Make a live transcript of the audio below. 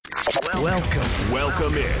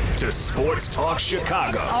Welcome in to Sports Talk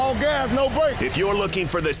Chicago. All gas, no brakes. If you're looking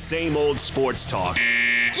for the same old sports talk,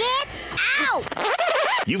 get out!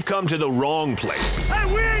 You've come to the wrong place.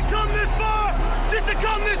 Hey, we ain't come this far just to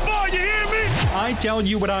come this far, you hear me? I tell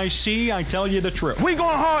you what I see, I tell you the truth. We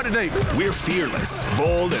going hard today. We're fearless,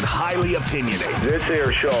 bold, and highly opinionated.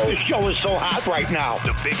 This show is so hot right now.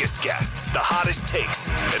 The biggest guests, the hottest takes,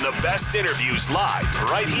 and the best interviews live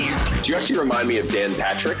right here. You actually remind me of Dan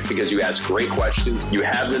Patrick because you ask great questions. You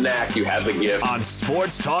have the knack, you have the gift. On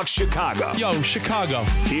Sports Talk Chicago. Yo, Chicago.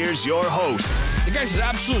 Here's your host. The guy's an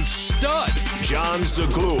absolute stud. John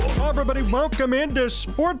Zaglul. Hello, everybody. Welcome into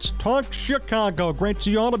Sports Talk Chicago. Great to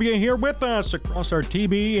see all of you here with us across our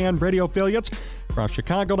TV and radio affiliates across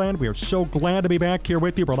Chicagoland. We are so glad to be back here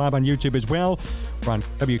with you. We're live on YouTube as well. We're on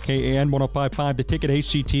WKAN 105.5 The Ticket,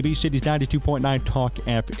 HCTV, Cities 92.9 Talk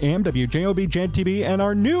FM, WJOB, Gen TV, and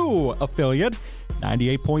our new affiliate,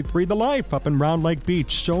 98.3 The Life up in Round Lake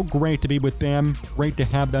Beach. So great to be with them. Great to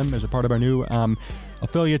have them as a part of our new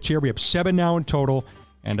affiliates here. We have 7 now in total,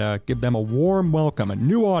 and give them a warm welcome. A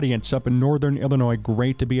new audience up in Northern Illinois.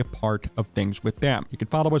 Great to be a part of things with them. You can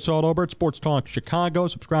follow us all over at Sports Talk Chicago.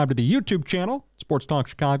 Subscribe to the YouTube channel, Sports Talk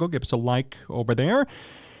Chicago. Give us a like over there.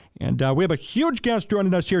 And we have a huge guest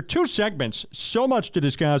joining us here. 2 segments. So much to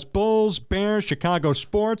discuss. Bulls, Bears, Chicago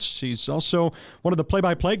sports. He's also one of the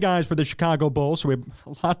play-by-play guys for the Chicago Bulls, so we have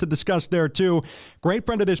a lot to discuss there, too. Great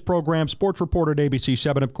friend of this program, sports reporter at ABC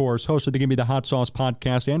 7, of course, host of the Give Me the Hot Sauce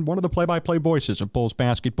podcast, and one of the play-by-play voices of Bulls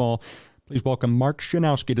basketball. Please welcome Mark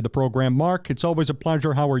Schanowski to the program. Mark, it's always a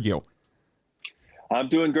pleasure. How are you? I'm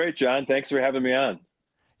doing great, John. Thanks for having me on.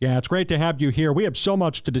 Yeah, it's great to have you here. We have so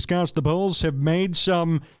much to discuss. The Bulls have made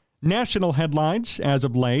some national headlines as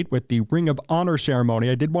of late with the Ring of Honor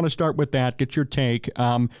ceremony. I did want to start with that, get your take.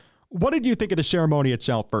 What did you think of the ceremony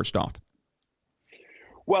itself, first off?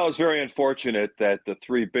 Well, it's very unfortunate that the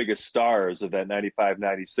 3 biggest stars of that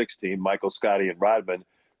 95-96 team, Michael, Scotty, and Rodman,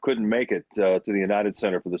 couldn't make it to the United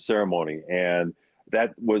Center for the ceremony. And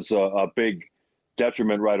that was a big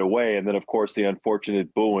detriment right away. And then, of course, the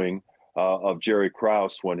unfortunate booing of Jerry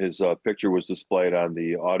Krause when his picture was displayed on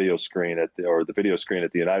the audio screen or the video screen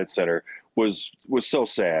at the United Center was so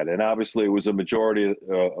sad. And obviously, it was a minority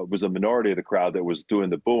of the crowd that was doing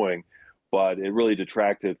the booing, but it really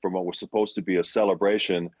detracted from what was supposed to be a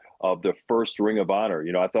celebration of the first Ring of Honor.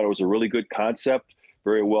 You know, I thought it was a really good concept,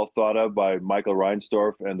 very well thought of by Michael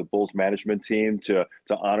Reinsdorf and the Bulls management team to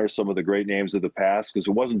honor some of the great names of the past, because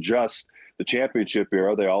it wasn't just the championship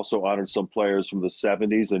era. They also honored some players from the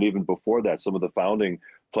 70s and even before that, some of the founding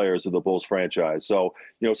players of the Bulls franchise. So,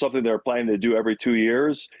 you know, something they're planning to do every 2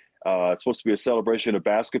 years. It's supposed to be a celebration of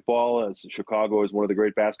basketball, as Chicago is one of the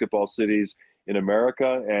great basketball cities in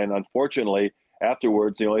America. And unfortunately,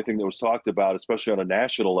 afterwards, the only thing that was talked about, especially on a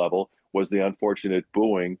national level, was the unfortunate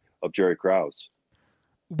booing of Jerry Krause.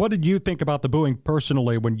 What did you think about the booing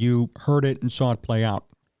personally when you heard it and saw it play out?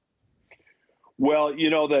 Well, you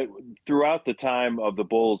know that throughout the time of the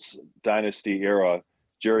Bulls dynasty era,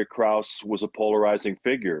 Jerry Krause was a polarizing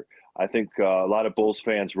figure. I think a lot of Bulls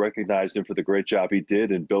fans recognized him for the great job he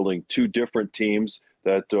did in building 2 different teams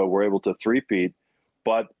that were able to three-peat.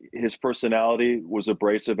 But his personality was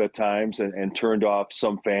abrasive at times and turned off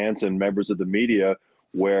some fans and members of the media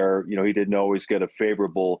where, you know, he didn't always get a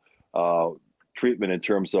favorable treatment in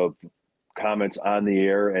terms of comments on the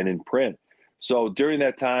air and in print. So during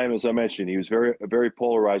that time, as I mentioned, he was a very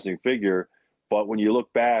polarizing figure. But when you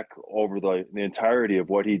look back over the entirety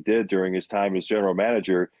of what he did during his time as general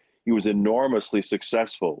manager, he was enormously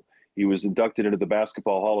successful. He was inducted into the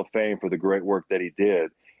Basketball Hall of Fame for the great work that he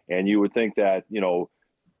did. And you would think that, you know,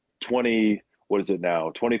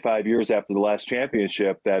 25 years after the last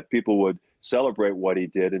championship, that people would celebrate what he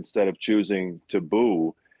did instead of choosing to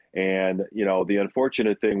boo. And, you know, the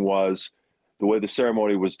unfortunate thing was the way the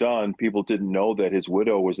ceremony was done, people didn't know that his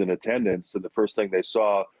widow was in attendance. And the first thing they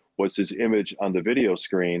saw was his image on the video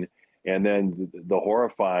screen. And then the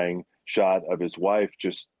horrifying shot of his wife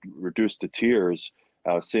just reduced to tears,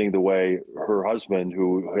 seeing the way her husband,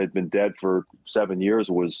 who had been dead for 7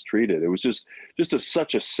 years, was treated. It was just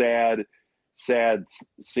such a sad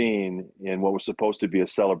scene in what was supposed to be a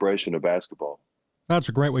celebration of basketball. That's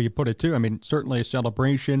a great way you put it, too. I mean, certainly a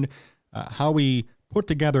celebration. How we put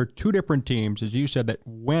together 2 different teams, as you said, that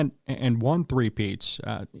went and won three-peats,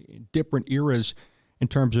 different eras in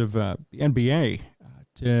terms of the NBA.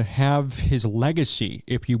 To have his legacy,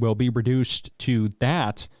 if you will, be reduced to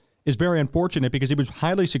that is very unfortunate because he was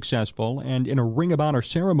highly successful, and in a Ring of Honor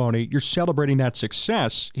ceremony, you're celebrating that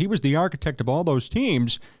success. He was the architect of all those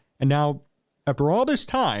teams, and now, after all this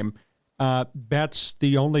time, that's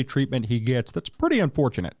the only treatment he gets. That's pretty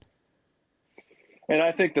unfortunate. And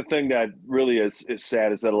I think the thing that really is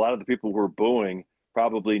sad is that a lot of the people who are booing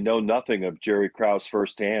probably know nothing of Jerry Krause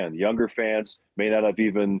firsthand. Younger fans may not have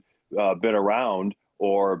even been around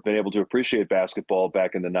or been able to appreciate basketball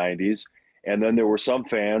back in the 90s. And then there were some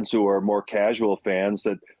fans who are more casual fans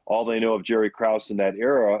that all they know of Jerry Krause in that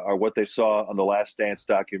era are what they saw on the Last Dance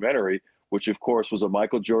documentary, which of course was a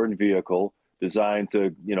Michael Jordan vehicle designed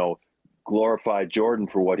to, glorify Jordan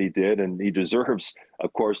for what he did. And he deserves,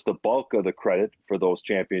 of course, the bulk of the credit for those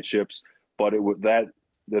championships. But that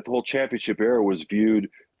whole championship era was viewed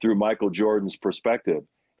through Michael Jordan's perspective.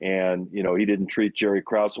 And, he didn't treat Jerry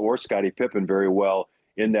Krause or Scottie Pippen very well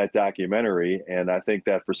in that documentary. And I think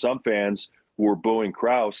that for some fans who were booing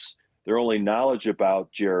Krause, their only knowledge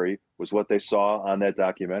about Jerry was what they saw on that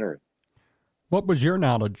documentary. What was your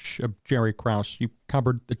knowledge of Jerry Krause? You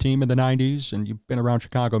covered the team in the 90s, and you've been around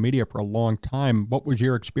Chicago media for a long time. What was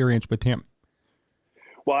your experience with him?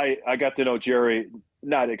 Well, I got to know Jerry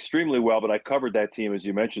not extremely well, but I covered that team, as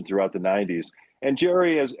you mentioned, throughout the 90s. And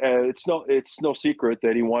Jerry, it's no secret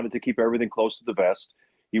that he wanted to keep everything close to the vest.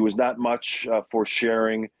 He was not much for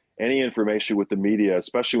sharing any information with the media,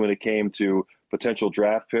 especially when it came to potential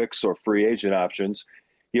draft picks or free agent options.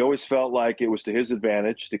 He always felt like it was to his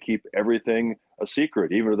advantage to keep everything a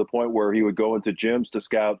secret, even to the point where he would go into gyms to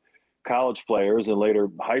scout college players and later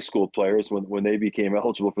high school players when they became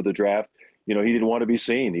eligible for the draft. He didn't want to be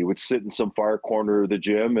seen. He would sit in some far corner of the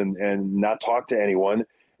gym and not talk to anyone.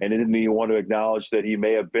 And he didn't even want to acknowledge that he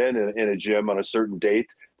may have been in a gym on a certain date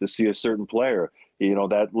to see a certain player.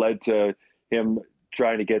 That led to him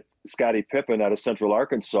trying to get Scottie Pippen out of Central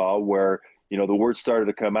Arkansas, where, the word started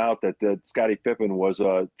to come out that Scottie Pippen was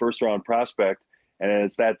a first-round prospect. And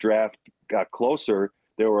as that draft got closer,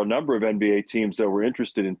 there were a number of NBA teams that were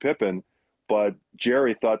interested in Pippen, but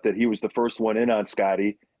Jerry thought that he was the first one in on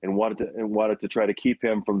Scottie and wanted to try to keep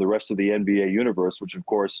him from the rest of the NBA universe, which, of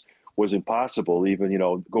course, was impossible. Even,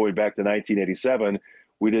 going back to 1987,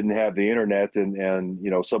 we didn't have the internet and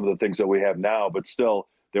some of the things that we have now, but still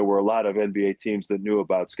there were a lot of NBA teams that knew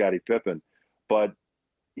about Scottie Pippen. But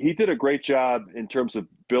he did a great job in terms of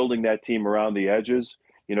building that team around the edges.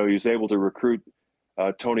 He was able to recruit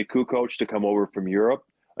Tony Kukoc to come over from Europe.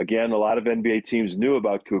 Again, a lot of NBA teams knew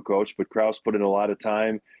about Kukoc, but Krause put in a lot of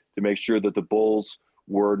time to make sure that the Bulls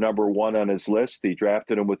were number one on his list. He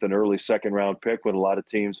drafted him with an early second-round pick when a lot of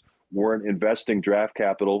teams weren't investing draft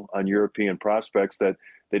capital on European prospects that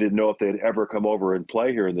they didn't know if they'd ever come over and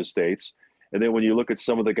play here in the States. And then when you look at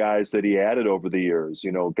some of the guys that he added over the years,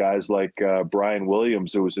 guys like Brian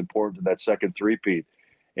Williams, who was important in that second three-peat,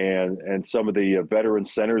 and some of the veteran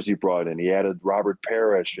centers he brought in. He added Robert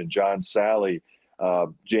Parrish and John Sally,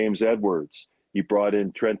 James Edwards. He brought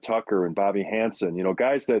in Trent Tucker and Bobby Hansen,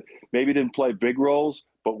 guys that maybe didn't play big roles,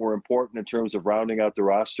 but were important in terms of rounding out the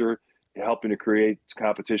roster, helping to create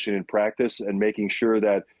competition in practice, and making sure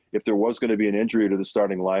that if there was going to be an injury to the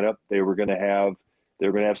starting lineup, they were going to have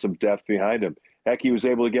some depth behind him. Heck, he was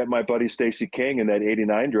able to get my buddy Stacey King in that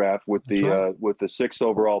 '89 draft with the sixth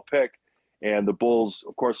overall pick. And the Bulls,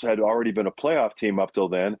 of course, had already been a playoff team up till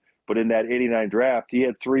then. But in that '89 draft, he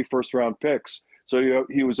had 3 first-round picks. So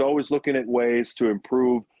he was always looking at ways to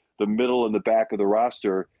improve the middle and the back of the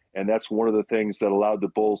roster. And that's one of the things that allowed the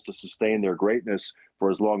Bulls to sustain their greatness for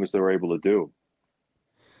as long as they were able to do.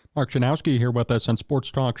 Mark Schanowski here with us on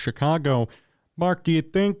Sports Talk Chicago. Mark, do you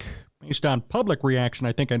think, based on public reaction,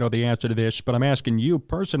 I think I know the answer to this, but I'm asking you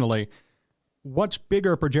personally, what's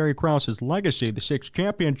bigger for Jerry Krause's legacy, the 6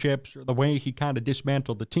 championships or the way he kind of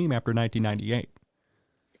dismantled the team after 1998?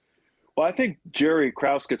 Well, I think Jerry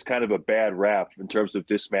Krause gets kind of a bad rap in terms of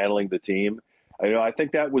dismantling the team. I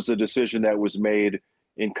think that was a decision that was made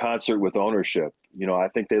in concert with ownership. I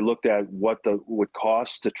think they looked at what would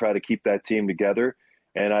cost to try to keep that team together.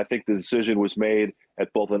 And I think the decision was made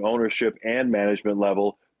at both an ownership and management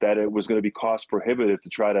level that it was going to be cost prohibitive to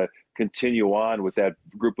try to continue on with that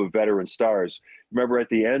group of veteran stars. Remember, at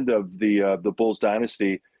the end of the Bulls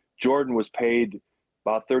dynasty, Jordan was paid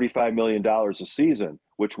about $35 million a season,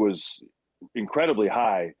 which was incredibly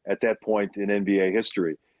high at that point in NBA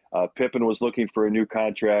history. Pippen was looking for a new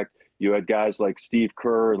contract. You had guys like Steve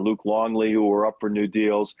Kerr and Luke Longley who were up for new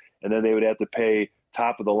deals, and then they would have to pay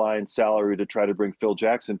top-of-the-line salary to try to bring Phil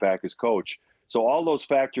Jackson back as coach. So all those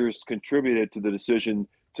factors contributed to the decision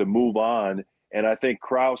to move on, and I think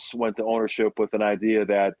Krause went to ownership with an idea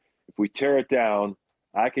that if we tear it down,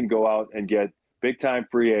 I can go out and get big-time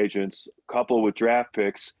free agents coupled with draft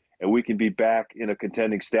picks, and we can be back in a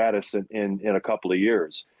contending status in a couple of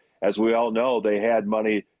years. As we all know, they had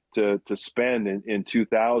money to spend in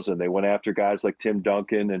 2000. They went after guys like Tim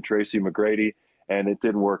Duncan and Tracy McGrady, and it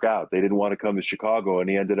didn't work out. They didn't want to come to Chicago, and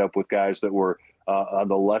he ended up with guys that were on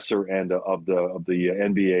the lesser end of the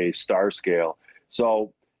NBA star scale.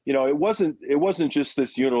 So, it wasn't just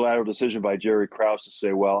this unilateral decision by Jerry Krause to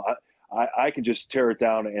say, well, I can just tear it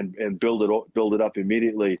down and build it up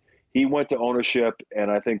immediately. He went to ownership,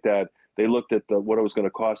 and I think that they looked at what it was going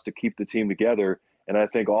to cost to keep the team together. And I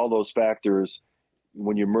think all those factors,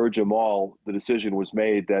 when you merge them all, the decision was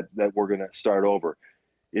made that we're going to start over.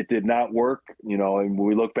 It did not work, and when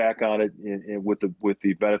we look back on it with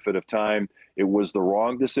the benefit of time, it was the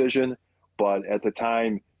wrong decision. But at the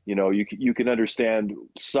time, you can understand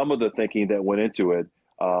some of the thinking that went into it.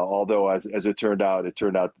 Although as it turned out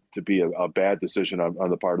to be a bad decision on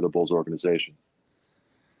the part of the Bulls organization.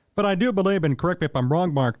 But I do believe, and correct me if I'm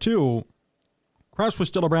wrong, Mark, too, Krause was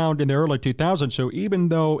still around in the early 2000s, so even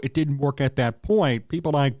though it didn't work at that point,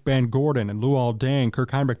 people like Ben Gordon and Luol Deng,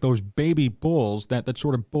 Kirk Hinrich, those baby Bulls, that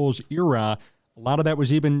sort of Bulls era, a lot of that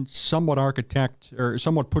was even somewhat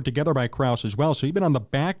put together by Krause as well. So even on the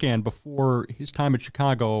back end, before his time at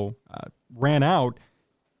Chicago ran out,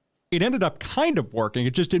 it ended up kind of working.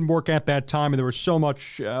 It just didn't work at that time, and there was so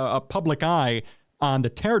much a public eye on the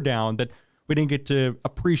teardown that we didn't get to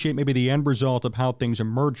appreciate maybe the end result of how things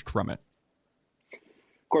emerged from it.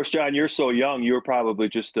 Of course, John, you're so young. You were probably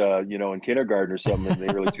just, in kindergarten or something in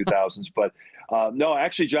the early 2000s. But no,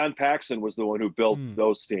 actually, John Paxson was the one who built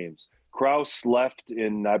those teams. Krause left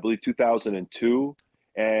in, I believe, 2002.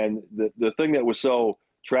 And the thing that was so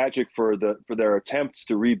tragic for their attempts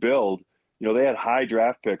to rebuild, they had high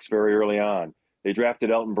draft picks very early on. They drafted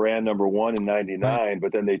Elton Brand #1 in '99,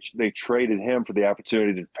 but then they traded him for the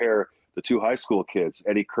opportunity to pair the two high school kids,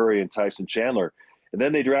 Eddie Curry and Tyson Chandler. And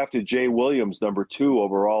then they drafted Jay Williams, #2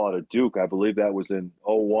 overall out of Duke. I believe that was in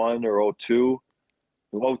 01 or 02.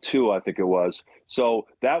 02, I think it was. So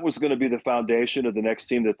that was going to be the foundation of the next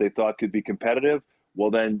team that they thought could be competitive. Well,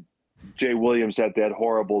 then Jay Williams had that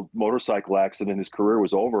horrible motorcycle accident. His career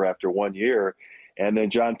was over after 1 year. And then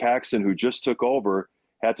John Paxson, who just took over,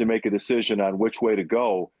 had to make a decision on which way to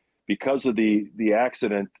go. Because of the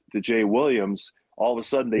accident to Jay Williams, all of a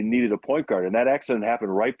sudden they needed a point guard. And that accident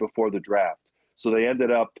happened right before the draft. So they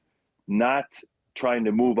ended up not trying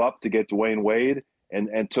to move up to get Dwayne Wade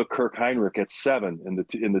and took Kirk Hinrich at 7 in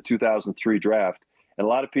the 2003 draft. And a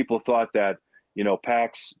lot of people thought that,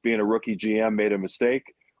 Pax, being a rookie GM, made a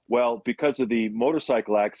mistake. Well, because of the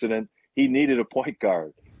motorcycle accident, he needed a point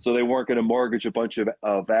guard. So they weren't going to mortgage a bunch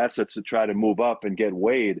of assets to try to move up and get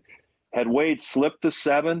Wade. Had Wade slipped to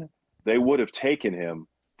 7, they would have taken him.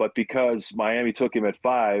 But because Miami took him at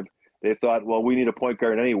 5, they thought, well, we need a point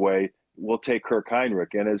guard anyway. We'll take Kirk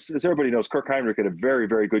Hinrich. And as everybody knows, Kirk Hinrich had a very,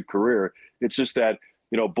 very good career. It's just that,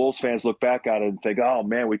 Bulls fans look back on it and think, oh,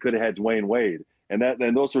 man, we could have had Dwayne Wade. And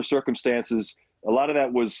those were circumstances. A lot of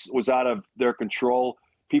that was out of their control.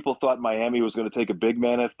 People thought Miami was going to take a big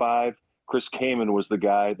man at 5. Chris Kaman was the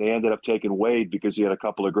guy. They ended up taking Wade because he had a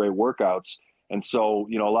couple of great workouts. And so,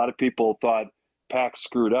 a lot of people thought Pax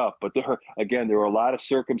screwed up. But there were a lot of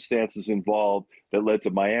circumstances involved that led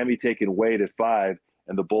to Miami taking Wade at 5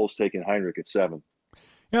 and the Bulls taking Hinrich at 7.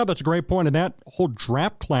 Yeah, that's a great point. And that whole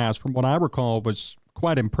draft class, from what I recall, was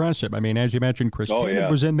quite impressive. I mean, as you mentioned, Chris Kaman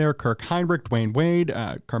was in there, Kirk Hinrich, Dwayne Wade,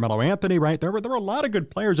 Carmelo Anthony, right? There were a lot of good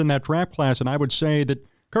players in that draft class, and I would say that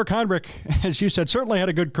Kirk Hinrich, as you said, certainly had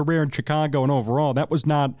a good career in Chicago, and overall, that was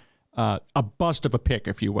not a bust of a pick,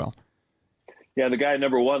 if you will. Yeah, the guy #1,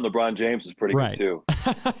 LeBron James, is pretty good too.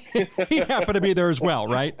 He happened to be there as well,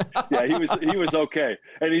 right? Yeah, he was okay,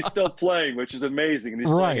 and he's still playing, which is amazing, and he's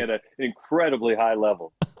playing at an incredibly high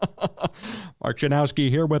level. Mark Schanowski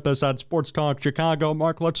here with us on Sports Talk Chicago.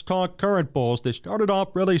 Mark, let's talk current Bulls. They started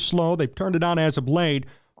off really slow. They've turned it on as of late.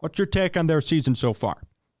 What's your take on their season so far?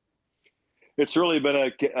 It's really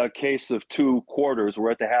been a case of 2 quarters.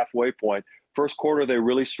 We're at the halfway point. First quarter, they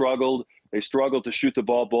really struggled. They struggled to shoot the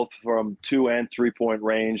ball both from 2 and 3-point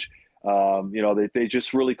range. They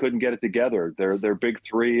just really couldn't get it together. Their big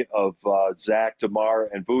 3 of Zach, DeMar,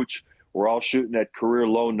 and Vooch were all shooting at career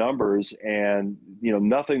low numbers, and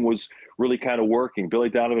nothing was really kind of working. Billy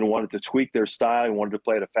Donovan wanted to tweak their style. He wanted to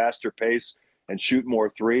play at a faster pace and shoot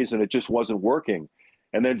more threes, and it just wasn't working.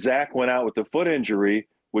 And then Zach went out with the foot injury,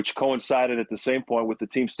 which coincided at the same point with the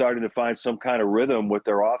team starting to find some kind of rhythm with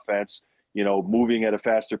their offense, moving at a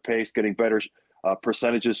faster pace, getting better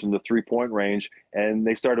percentages from the 3-point range, and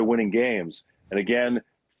they started winning games. And again,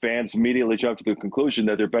 fans immediately jumped to the conclusion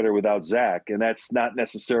that they're better without Zach, and that's not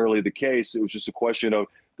necessarily the case. It was just a question of,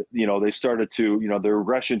 they started to, their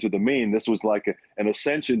regression to the mean. This was like an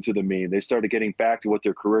ascension to the mean. They started getting back to what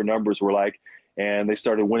their career numbers were like, and they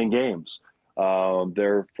started winning games.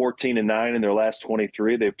 They're 14-9 in their last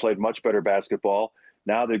 23. They've played much better basketball.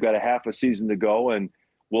 Now they've got a half a season to go, and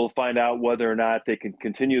we'll find out whether or not they can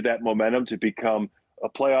continue that momentum to become a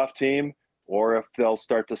playoff team, or if they'll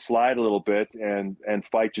start to slide a little bit and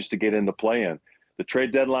fight just to get in the play-in. The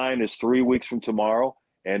trade deadline is 3 weeks from tomorrow,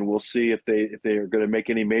 and we'll see if they are going to make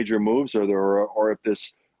any major moves, or if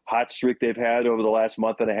this hot streak they've had over the last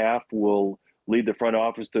month and a half will lead the front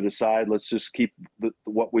office to decide, let's just keep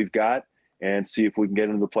what we've got and see if we can get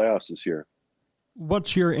into the playoffs this year.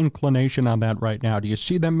 What's your inclination on that right now? Do you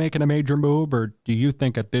see them making a major move, or do you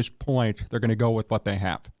think at this point they're going to go with what they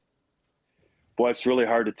have? Boy, it's really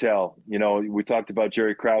hard to tell. You know, we talked about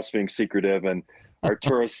Jerry Krause being secretive, and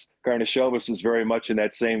Arturas Karnisovas is very much in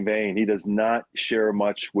that same vein. He does not share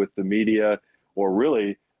much with the media or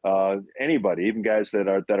really anybody, even guys that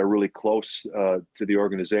are really close to the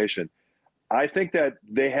organization. I think that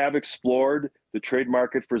they have explored the trade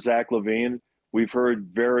market for Zach LaVine. We've heard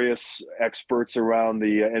various experts around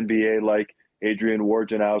the NBA, like Adrian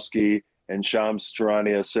Wojnarowski and Shams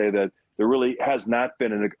Charania, say that there really has not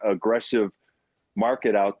been an aggressive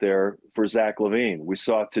market out there for Zach LaVine. We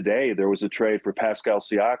saw today there was a trade for Pascal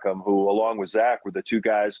Siakam, who, along with Zach, were the two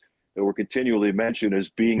guys that were continually mentioned as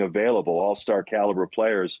being available, all-star caliber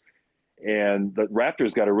players. And the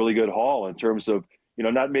Raptors got a really good haul in terms of, you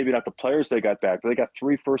know, maybe not the players they got back, but they got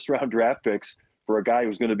 3 first-round draft picks for a guy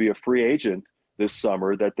who's going to be a free agent this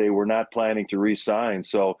summer that they were not planning to re-sign.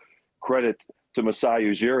 So credit to Masai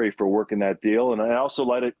Ujiri for working that deal. And I also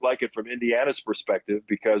like it from Indiana's perspective,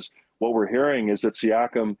 because what we're hearing is that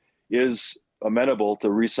Siakam is amenable to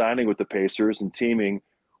re-signing with the Pacers and teaming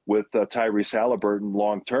with Tyrese Halliburton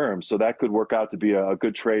long-term. So that could work out to be a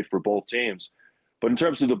good trade for both teams. But in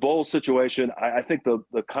terms of the Bulls situation, I think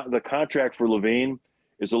the contract for LaVine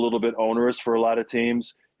is a little bit onerous for a lot of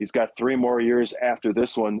teams. He's got 3 more years after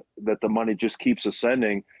this one that the money just keeps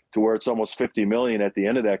ascending to where it's almost $50 million at the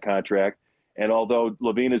end of that contract. And although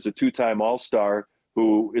LaVine is a 2-time All-Star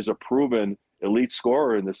who is a proven elite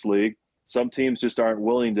scorer in this league, some teams just aren't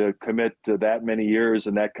willing to commit to that many years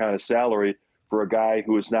and that kind of salary for a guy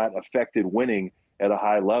who is not affected winning at a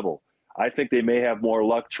high level. I think they may have more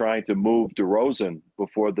luck trying to move DeRozan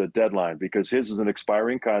before the deadline, because his is an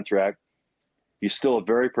expiring contract. He's still a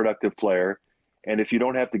very productive player. And if you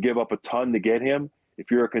don't have to give up a ton to get him, if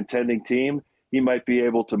you're a contending team, he might be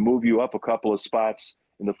able to move you up a couple of spots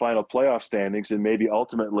in the final playoff standings and maybe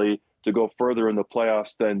ultimately to go further in the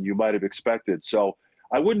playoffs than you might have expected. So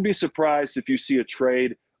I wouldn't be surprised if you see a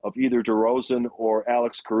trade of either DeRozan or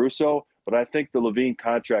Alex Caruso, but I think the LaVine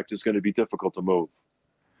contract is going to be difficult to move.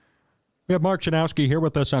 We have Mark Schanowski here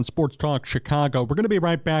with us on Sports Talk Chicago. We're going to be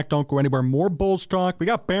right back. Don't go anywhere. More Bulls talk. We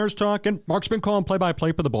got Bears talk, and Mark's been calling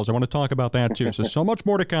play-by-play for the Bulls. I want to talk about that, too. So much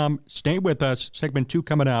more to come. Stay with us. Segment 2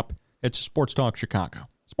 coming up. It's Sports Talk Chicago.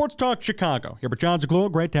 Sports Talk Chicago. Here with John Zaghloul.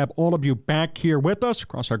 Great to have all of you back here with us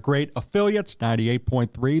across our great affiliates.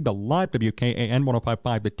 98.3, The Live, WKAN,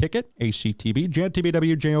 105.5, The Ticket, ACTV, JTV,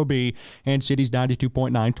 WJOB, and Cities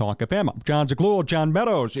 92.9 Talk FM. I'm John Zaghloul. John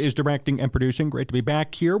Meadows is directing and producing. Great to be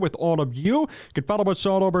back here with all of you. You can follow us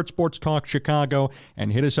all over at Sports Talk Chicago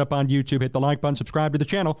and hit us up on YouTube. Hit the like button, subscribe to the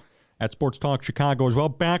channel at Sports Talk Chicago as well.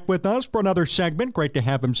 Back with us for another segment. Great to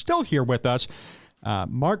have him still here with us.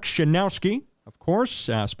 Mark Schanowski, of course,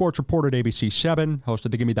 sports reporter at ABC 7,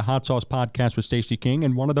 hosted the Give Me the Hot Sauce podcast with Stacey King,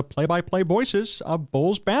 and one of the play-by-play voices of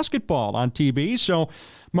Bulls basketball on TV. So,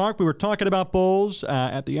 Mark, we were talking about Bulls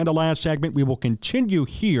at the end of last segment. We will continue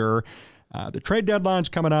here. The trade deadline's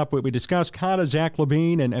coming up. We discussed kind of Zach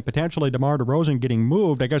LaVine and potentially DeMar DeRozan getting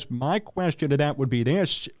moved. I guess my question to that would be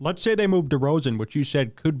this. Let's say they move DeRozan, which you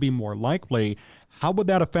said could be more likely. How would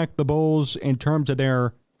that affect the Bulls in terms of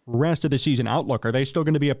their rest of the season outlook? Are they still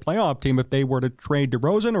going to be a playoff team if they were to trade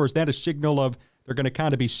DeRozan, or is that a signal of they're going to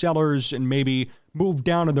kind of be sellers and maybe move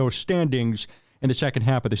down in those standings in the second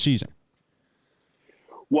half of the season?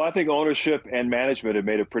 Well, I think ownership and management have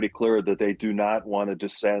made it pretty clear that they do not want to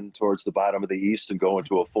descend towards the bottom of the East and go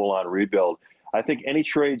into a full-on rebuild. I think any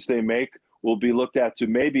trades they make will be looked at to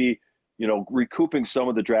maybe, you know, recouping some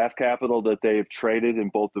of the draft capital that they've traded in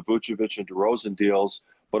both the Vucevic and DeRozan deals,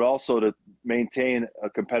 but also to maintain a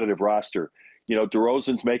competitive roster. You know,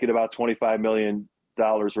 DeRozan's making about $25 million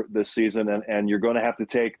this season, and you're going to have to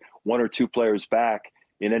take 1 or 2 players back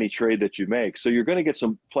in any trade that you make. So you're going to get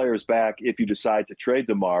some players back if you decide to trade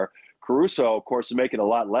DeMar. Caruso, of course, is making a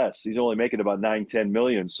lot less. He's only making about $9-10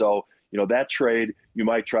 million. So, you know, that trade, you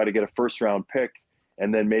might try to get a first-round pick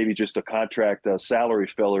and then maybe just a contract salary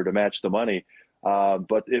filler to match the money.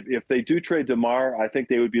 But if they do trade DeMar, I think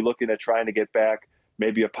they would be looking at trying to get back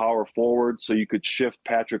maybe a power forward so you could shift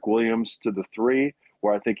Patrick Williams to the 3,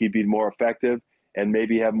 where I think he'd be more effective, and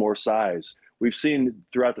maybe have more size. We've seen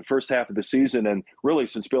throughout the first half of the season, and really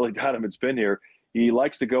since Billy Donovan's been here, he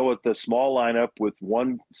likes to go with the small lineup with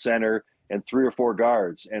one center and 3 or 4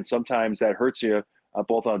 guards. And sometimes that hurts you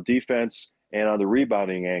both on defense and on the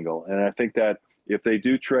rebounding angle. And I think that if they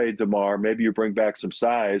do trade DeMar, maybe you bring back some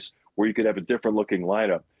size where you could have a different looking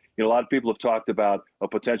lineup. A lot of people have talked about a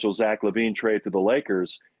potential Zach LaVine trade to the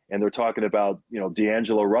Lakers, and they're talking about,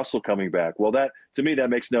 D'Angelo Russell coming back. Well, that, to me,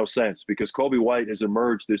 that makes no sense because Kobe White has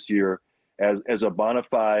emerged this year as a bona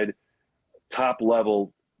fide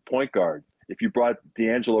top-level point guard. If you brought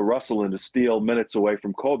D'Angelo Russell in to steal minutes away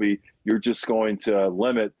from Kobe, you're just going to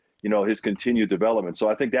limit, his continued development. So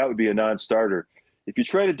I think that would be a non-starter. If you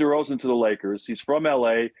traded DeRozan to the Lakers, he's from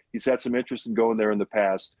LA. He's had some interest in going there in the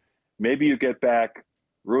past. Maybe you get back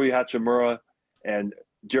Rui Hachimura and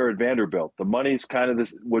Jared Vanderbilt. The money's kind of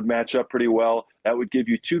this would match up pretty well. That would give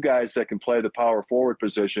you 2 guys that can play the power forward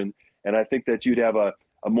position. And I think that you'd have a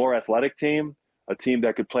more athletic team, a team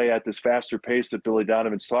that could play at this faster pace that Billy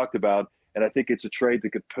Donovan's talked about. And I think it's a trade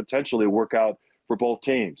that could potentially work out for both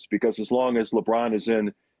teams because as long as LeBron is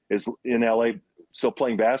in LA still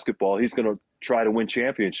playing basketball, he's going to try to win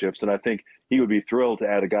championships. And I think he would be thrilled to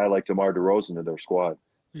add a guy like DeMar DeRozan to their squad.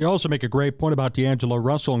 You also make a great point about D'Angelo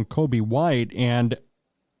Russell and Kobe White. And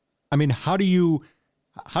I mean, how do you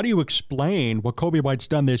explain what Kobe White's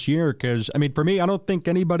done this year? Because, I mean, for me, I don't think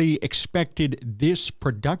anybody expected this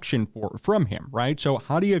production from him, right? So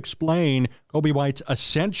how do you explain Kobe White's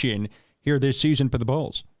ascension here this season for the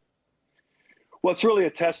Bulls? Well, it's really a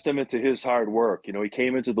testament to his hard work. He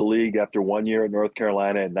came into the league after 1 year at North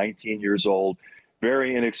Carolina at 19 years old,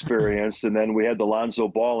 very inexperienced. And then we had the Lonzo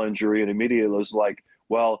Ball injury, and immediately it was like,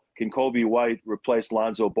 well, can Kobe White replace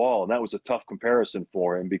Lonzo Ball? And that was a tough comparison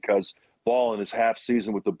for him because Ball in his half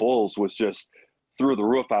season with the Bulls was just through the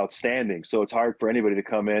roof outstanding. So it's hard for anybody to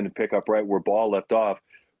come in and pick up right where Ball left off.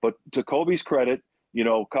 But to Kobe's credit,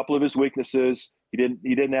 a couple of his weaknesses, he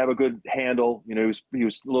didn't have a good handle. He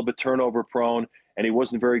was a little bit turnover prone, and he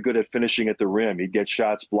wasn't very good at finishing at the rim. He'd get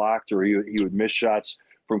shots blocked or he would miss shots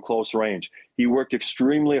from close range. He worked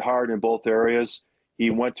extremely hard in both areas. He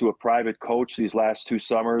went to a private coach these last 2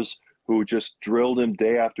 summers who just drilled him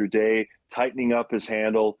day after day, tightening up his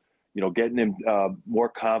handle, getting him more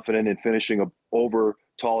confident in finishing over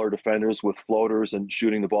taller defenders with floaters and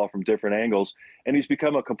shooting the ball from different angles. And he's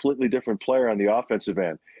become a completely different player on the offensive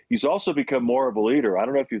end. He's also become more of a leader. I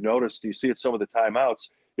don't know if you've noticed, you see it some of the timeouts,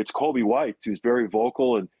 it's Kobe White who's very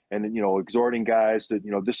vocal and exhorting guys that,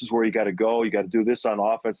 this is where you got to go. You got to do this on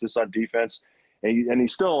offense, this on defense. And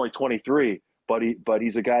he's still only 23. But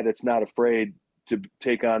he's a guy that's not afraid to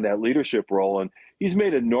take on that leadership role. And he's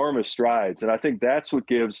made enormous strides. And I think that's what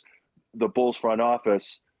gives the Bulls front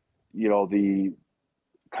office, the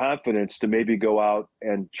confidence to maybe go out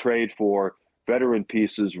and trade for veteran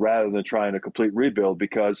pieces rather than trying a complete rebuild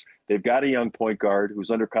because they've got a young point guard who's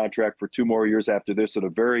under contract for 2 more years after this at a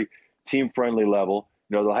very team-friendly level.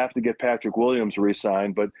 They'll have to get Patrick Williams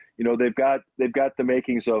re-signed, but, they've got the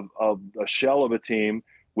makings of a shell of a team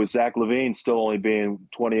with Zach LaVine still only being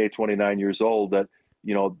 28, 29 years old, that,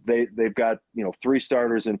 they've got, 3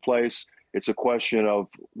 starters in place. It's a question of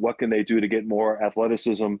what can they do to get more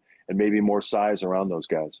athleticism and maybe more size around those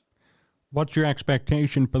guys. What's your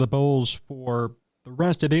expectation for the Bulls for the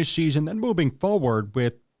rest of this season, then moving forward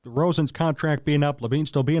with DeRozan's contract being up, LaVine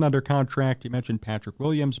still being under contract? You mentioned Patrick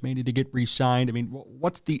Williams may need to get re-signed. I mean,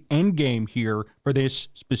 what's the end game here for this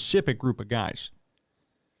specific group of guys?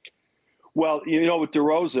 Well, with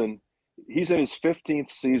DeRozan, he's in his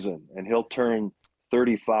 15th season, and he'll turn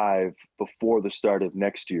 35 before the start of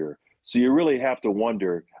next year. So you really have to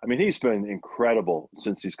wonder. I mean, he's been incredible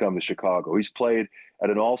since he's come to Chicago. He's played at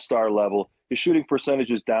an all-star level. His shooting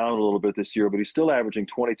percentage is down a little bit this year, but he's still averaging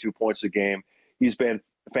 22 points a game. He's been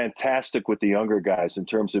fantastic with the younger guys in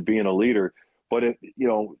terms of being a leader. But,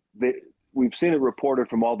 we've seen it reported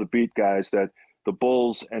from all the beat guys that the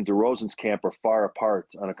Bulls and DeRozan's camp are far apart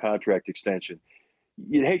on a contract extension.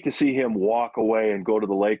 You'd hate to see him walk away and go to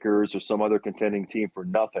the Lakers or some other contending team for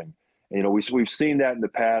nothing. And, we've seen that in the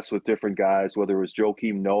past with different guys, whether it was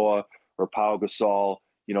Joakim Noah or Pau Gasol,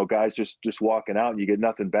 guys just walking out and you get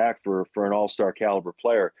nothing back for an all-star caliber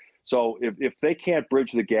player. So if they can't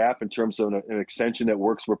bridge the gap in terms of an extension that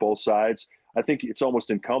works for both sides, I think it's almost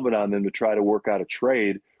incumbent on them to try to work out a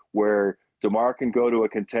trade where DeMar can go to a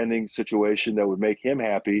contending situation that would make him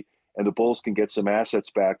happy, and the Bulls can get some assets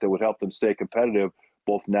back that would help them stay competitive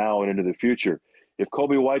both now and into the future. If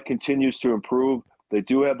Kobe White continues to improve, they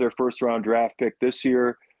do have their first-round draft pick this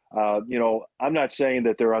year. I'm not saying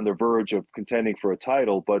that they're on the verge of contending for a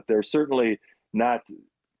title, but they're certainly not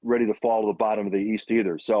ready to fall to the bottom of the East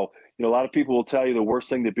either. So, a lot of people will tell you the worst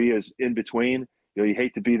thing to be is in between. You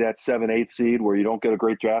hate to be that 7-8 seed where you don't get a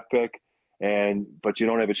great draft pick but you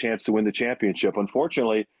don't have a chance to win the championship.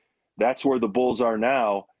 Unfortunately, that's where the Bulls are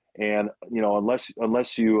now. And,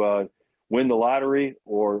 unless you win the lottery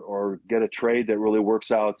or get a trade that really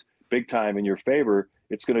works out big time in your favor,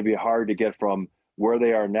 it's going to be hard to get from where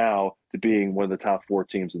they are now to being one of the top 4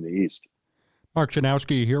 teams in the East. Mark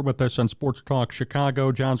Schanowski here with us on Sports Talk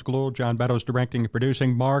Chicago. John Zglul, John Meadows directing and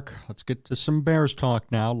producing. Mark, let's get to some Bears talk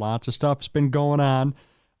now. Lots of stuff's been going on.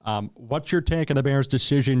 What's your take on the Bears'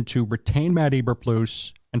 decision to retain Matt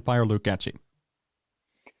Eberflus and fire Luke Getsy?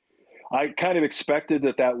 I kind of expected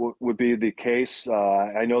that would be the case.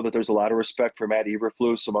 I know that there's a lot of respect for Matt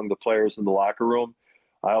Eberflus among the players in the locker room.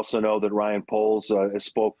 I also know that Ryan Poles has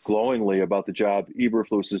spoke glowingly about the job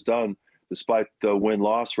Eberflus has done despite the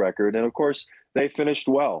win-loss record. And, of course, they finished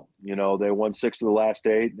well. They won 6 of the last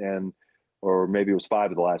 8, or maybe it was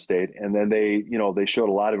 5 of the last 8. And then they showed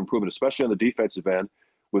a lot of improvement, especially on the defensive end,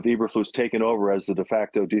 with Eberflus taking over as the de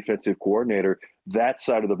facto defensive coordinator. That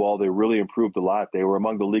side of the ball, they really improved a lot. They were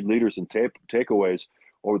among the league leaders in takeaways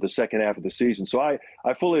over the second half of the season. So I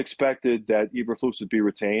fully expected that Eberflus would be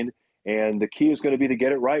retained. And the key is going to be to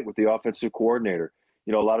get it right with the offensive coordinator.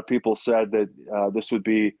 A lot of people said that this would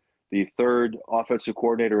be the 3rd offensive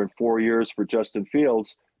coordinator in 4 years for Justin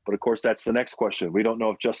Fields. But, of course, that's the next question. We don't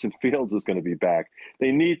know if Justin Fields is going to be back.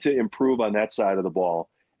 They need to improve on that side of the ball.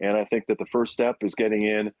 And I think that the first step is getting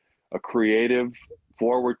in a creative,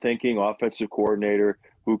 forward-thinking offensive coordinator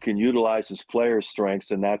who can utilize his players' strengths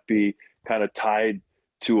and not be kind of tied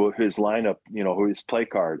to his lineup, his play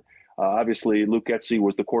card. Obviously, Luke Getsy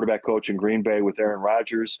was the quarterback coach in Green Bay with Aaron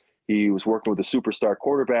Rodgers. He was working with a superstar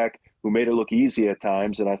quarterback who made it look easy at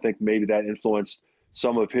times, and I think maybe that influenced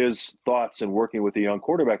some of his thoughts in working with a young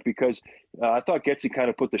quarterback because I thought Getsy kind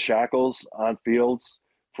of put the shackles on Fields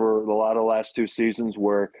for a lot of the last 2 seasons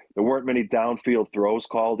where there weren't many downfield throws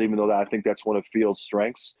called, even though I think that's one of Fields'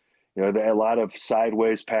 strengths. A lot of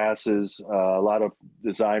sideways passes, a lot of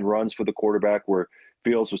design runs for the quarterback where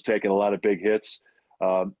Fields was taking a lot of big hits.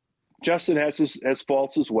 Justin has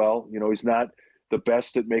faults as well. He's not the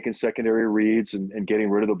best at making secondary reads and getting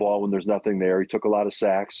rid of the ball when there's nothing there. He took a lot of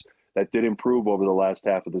sacks. That did improve over the last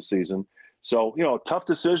half of the season. So, tough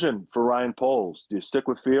decision for Ryan Poles. Do you stick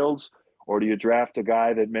with Fields or do you draft a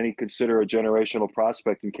guy that many consider a generational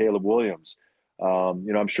prospect in Caleb Williams?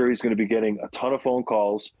 I'm sure he's going to be getting a ton of phone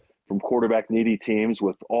calls from quarterback-needy teams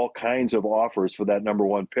with all kinds of offers for that number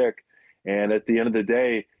 1 pick. And at the end of the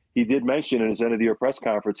day, he did mention in his end-of-the-year press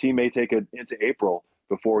conference he may take it into April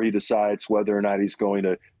before he decides whether or not he's going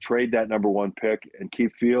to trade that number 1 pick and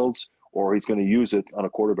keep Fields or he's going to use it on a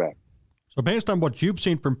quarterback. So based on what you've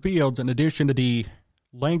seen from Fields, in addition to the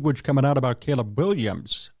language coming out about Caleb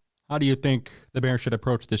Williams, how do you think the Bears should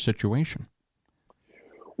approach this situation?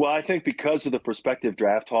 Well, I think because of the prospective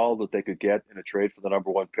draft haul that they could get in a trade for the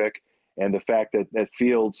number 1 pick and the fact that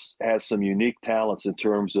Fields has some unique talents in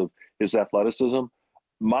terms of his athleticism,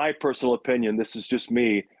 my personal opinion, this is just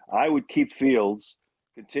me, I would keep Fields,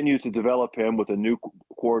 continue to develop him with a new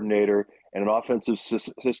coordinator and an offensive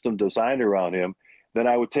system designed around him. Then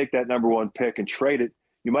I would take that number 1 pick and trade it.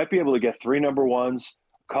 You might be able to get 3 number 1s,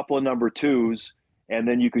 a couple of number 2s, and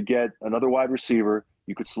then you could get another wide receiver.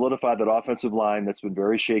 You could solidify that offensive line that's been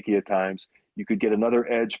very shaky at times. You could get another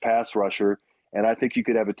edge pass rusher, and I think you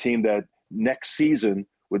could have a team that next season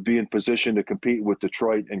would be in position to compete with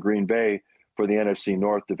Detroit and Green Bay for the NFC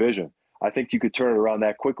North division. I think you could turn it around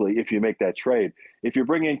that quickly if you make that trade. If you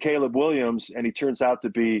bring in Caleb Williams and he turns out to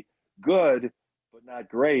be good but not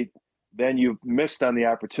great, then you've missed on the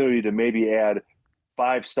opportunity to maybe add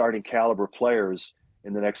 5 starting caliber players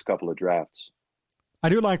in the next couple of drafts. I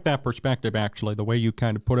do like that perspective, actually, the way you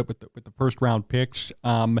kind of put it with the first-round picks.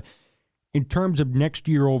 In terms of next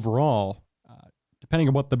year overall, depending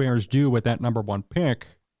on what the Bears do with that number 1 pick,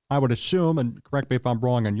 I would assume, and correct me if I'm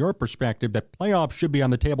wrong on your perspective, that playoffs should be on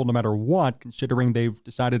the table no matter what, considering they've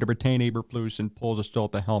decided to retain Eberflus and Poles is still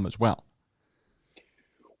at the helm as well.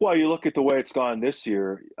 Well, you look at the way it's gone this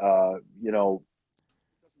year, it doesn't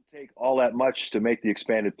take all that much to make the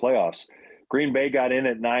expanded playoffs. Green Bay got in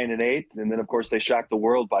at 9-8, and then, of course, they shocked the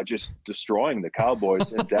world by just destroying the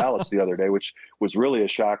Cowboys in Dallas the other day, which was really a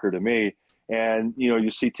shocker to me. And,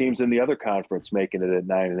 you see teams in the other conference making it at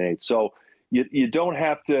 9-8. So you don't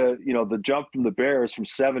have to, the jump from the Bears from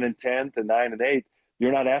 7-10 to 9-8,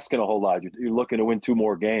 you're not asking a whole lot. You're looking to win 2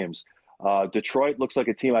 more games. Detroit looks like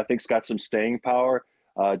a team I think's got some staying power.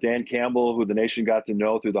 Dan Campbell, who the nation got to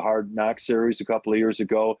know through the Hard Knock series a couple of years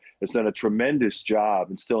ago, has done a tremendous job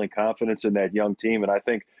instilling confidence in that young team. And I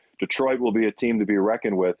think Detroit will be a team to be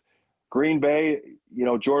reckoned with. Green Bay,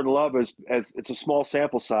 Jordan Love, it's a small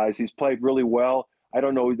sample size. He's played really well I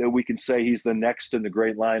don't know that we can say he's the next in the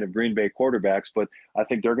great line of Green Bay quarterbacks, but I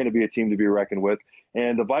think they're going to be a team to be reckoned with.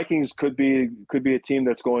 And the Vikings could be a team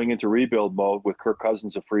that's going into rebuild mode with Kirk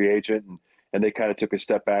Cousins a free agent, and they kind of took a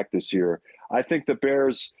step back this year. I think the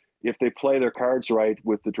Bears, if they play their cards right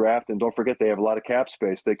with the draft, and don't forget they have a lot of cap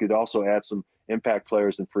space, they could also add some impact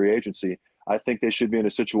players in free agency. I think they should be in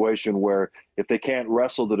a situation where if they can't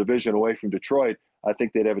wrestle the division away from Detroit, I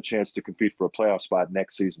think they'd have a chance to compete for a playoff spot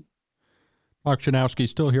next season. Mark Schanowski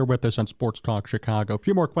still here with us on Sports Talk Chicago. A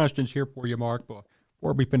few more questions here for you, Mark,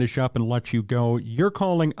 before we finish up and let you go. You're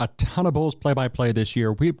calling a ton of Bulls play-by-play this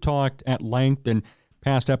year. We've talked at length in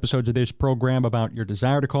past episodes of this program about your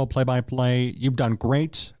desire to call play-by-play. You've done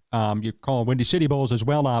great. You call Windy City Bulls as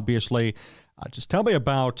well, obviously. Just tell me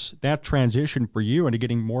about that transition for you into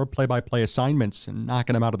getting more play-by-play assignments and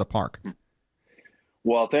knocking them out of the park.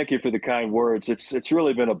 Well, thank you for the kind words. It's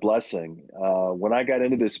really been a blessing. When I got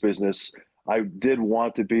into this business, I did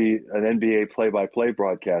want to be an NBA play-by-play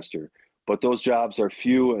broadcaster, but those jobs are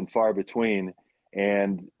few and far between.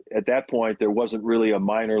 And at that point, there wasn't really a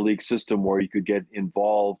minor league system where you could get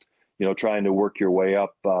involved, trying to work your way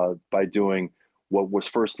up by doing what was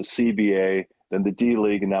first the CBA, then the D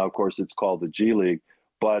League, and now, of course, it's called the G League.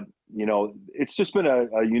 But, it's just been a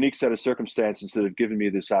unique set of circumstances that have given me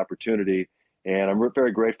this opportunity. And I'm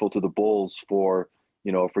very grateful to the Bulls for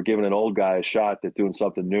giving an old guy a shot at doing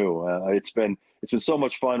something new. It's been so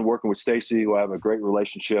much fun working with Stacy, who I have a great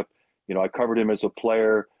relationship. I covered him as a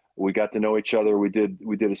player. We got to know each other. We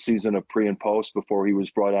did a season of pre and post before he was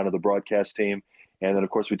brought onto the broadcast team. And then,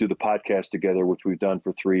 of course, we do the podcast together, which we've done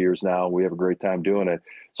for 3 years now. We have a great time doing it.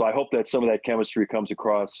 So I hope that some of that chemistry comes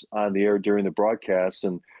across on the air during the broadcast.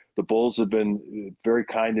 And the Bulls have been very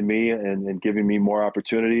kind to me and giving me more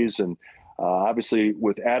opportunities. And obviously,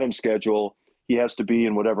 with Adam's schedule, he has to be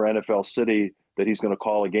in whatever NFL city that he's going to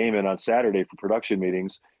call a game in on Saturday for production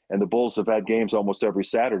meetings. And the Bulls have had games almost every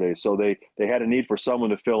Saturday. So they had a need for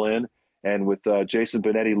someone to fill in. And with Jason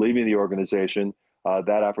Benetti leaving the organization,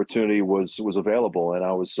 that opportunity was available. And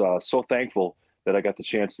I was so thankful that I got the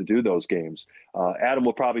chance to do those games. Adam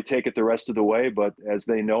will probably take it the rest of the way, but as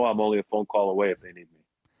they know, I'm only a phone call away if they need me.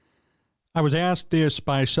 I was asked this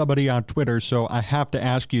by somebody on Twitter, so I have to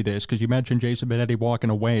ask you this because you mentioned Jason Benetti walking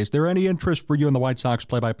away. Is there any interest for you in the White Sox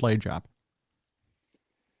play-by-play job?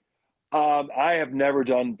 I have never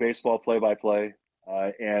done baseball play-by-play,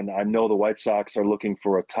 and I know the White Sox are looking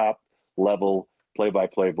for a top-level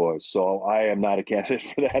play-by-play voice, so I am not a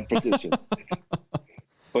candidate for that position.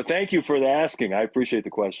 But thank you for asking. I appreciate the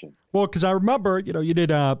question. Well, because I remember, you did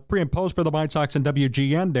pre and post for the White Sox and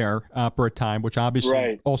WGN there for a time, which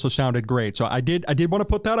obviously also sounded great. So I did want to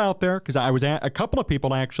put that out there because I was a couple of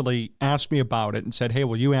people actually asked me about it and said, "Hey,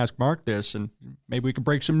 will you ask Mark this?" And maybe we can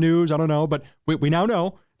break some news. I don't know, but we now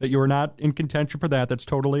know that you are not in contention for that. That's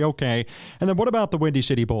totally okay. And then what about the Windy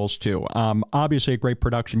City Bulls too? Obviously, a great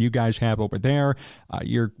production you guys have over there.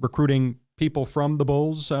 You're recruiting people from the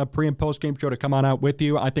Bulls pre- and post-game show to come on out with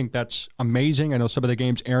you. I think that's amazing. I know some of the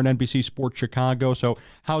games air on NBC Sports Chicago. So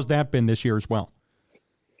how's that been this year as well?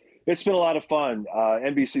 It's been a lot of fun.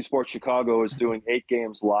 NBC Sports Chicago is doing 8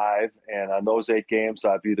 games live, and on those 8 games,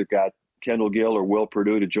 I've either got Kendall Gill or Will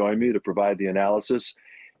Perdue to join me to provide the analysis.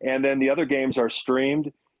 And then the other games are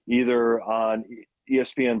streamed either on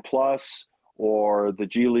ESPN Plus or the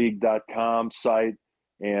GLeague.com site.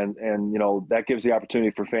 And that gives the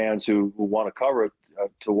opportunity for fans who want to cover it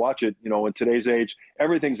to watch it. In today's age,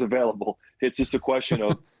 everything's available. It's just a question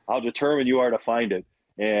of how determined you are to find it.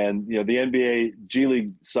 And, the NBA G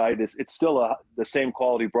League site, it's still the same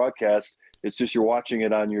quality broadcast. It's just you're watching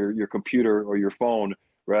it on your computer or your phone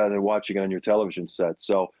rather than watching it on your television set.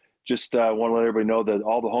 So just want to let everybody know that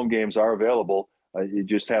all the home games are available. You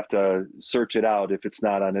just have to search it out if it's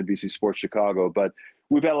not on NBC Sports Chicago. But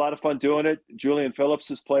we've had a lot of fun doing it. Julian Phillips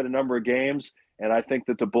has played a number of games, and I think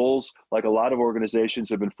that the Bulls, like a lot of organizations,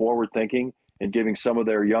 have been forward-thinking and giving some of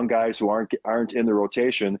their young guys who aren't in the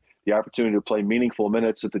rotation the opportunity to play meaningful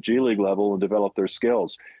minutes at the G League level and develop their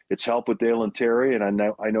skills. It's helped with Dalen Terry, and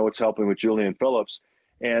I know it's helping with Julian Phillips.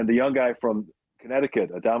 And the young guy from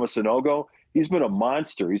Connecticut, Adama Sanogo, he's been a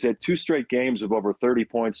monster. He's had 2 straight games of over 30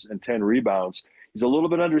 points and 10 rebounds. He's a little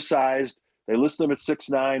bit undersized. They list him at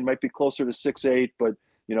 6'9", might be closer to 6'8", but,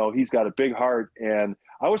 he's got a big heart. And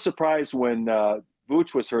I was surprised when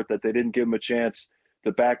Vooch was hurt that they didn't give him a chance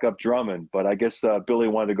to back up Drummond. But I guess Billy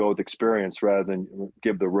wanted to go with experience rather than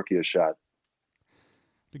give the rookie a shot.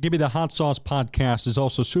 To Give Me the Hot Sauce podcast is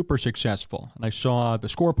also super successful. And I saw The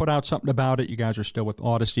Score put out something about it. You guys are still with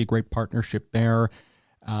Odyssey, great partnership there.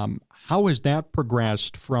 How has that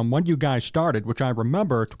progressed from when you guys started, which I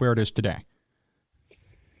remember, to where it is today?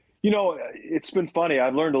 It's been funny.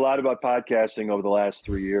 I've learned a lot about podcasting over the last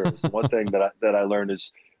 3 years. One thing that I learned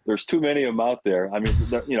is there's too many of them out there. I mean,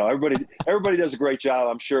 everybody does a great job,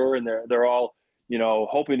 I'm sure, and they're all,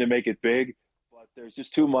 hoping to make it big. But there's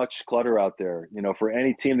just too much clutter out there. For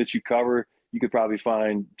any team that you cover, you could probably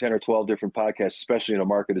find 10 or 12 different podcasts, especially in a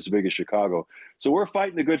market as big as Chicago. So we're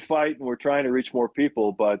fighting a good fight, and we're trying to reach more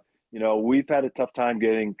people. But we've had a tough time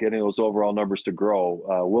getting those overall numbers to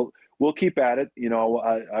grow. We'll keep at it.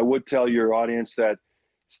 I would tell your audience that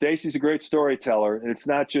Stacey's a great storyteller, and it's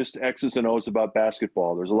not just X's and O's about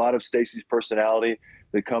basketball. There's a lot of Stacey's personality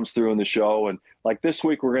that comes through in the show. And like this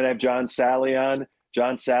week, we're going to have John Sally on.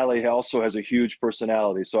 John Sally also has a huge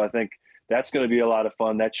personality. So I think that's going to be a lot of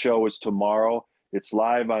fun. That show is tomorrow. It's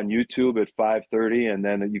live on YouTube at 5:30, and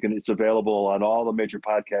then it's available on all the major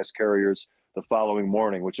podcast carriers the following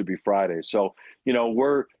morning, which would be Friday. So,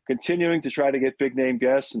 we're continuing to try to get big name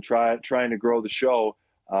guests and trying to grow the show.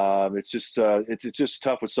 It's just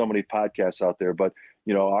tough with so many podcasts out there. But,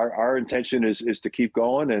 our intention is to keep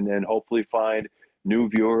going and hopefully find new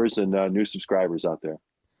viewers and new subscribers out there.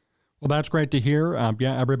 Well, that's great to hear.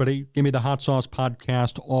 Everybody, give me the Hot Sauce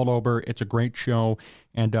Podcast all over. It's a great show.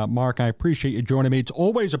 And, Mark, I appreciate you joining me. It's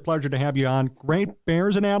always a pleasure to have you on. Great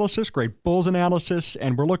Bears analysis, great Bulls analysis,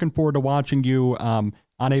 and we're looking forward to watching you on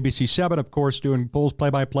ABC7, of course, doing Bulls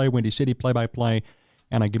play-by-play, Windy City play-by-play,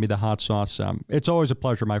 and give me the Hot Sauce. It's always a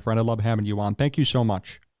pleasure, my friend. I love having you on. Thank you so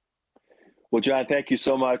much. Well, John, thank you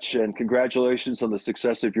so much, and congratulations on the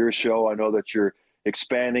success of your show. I know that you're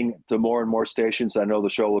expanding to more and more stations. I know the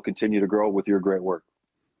show will continue to grow with your great work.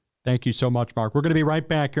 Thank you so much, Mark. We're going to be right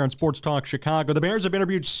back here on Sports Talk Chicago. The Bears have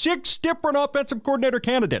interviewed 6 different offensive coordinator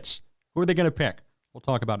candidates. Who are they going to pick? We'll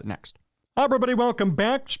talk about it next. Hi, everybody. Welcome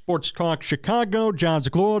back. Sports Talk Chicago. John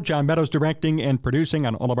Zaghloul, John Meadows directing and producing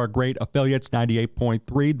on all of our great affiliates,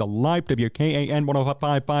 98.3, The Life, WKAN,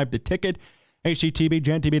 105.5, The Ticket, ACTV,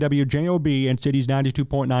 Gen TV, WJOB, and Cities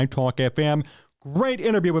 92.9 Talk FM. Great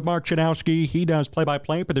interview with Mark Schanowski. He does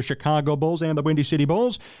play-by-play for the Chicago Bulls and the Windy City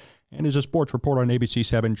Bulls, and is a sports reporter on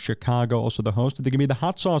ABC7 Chicago, also the host of the Give Me the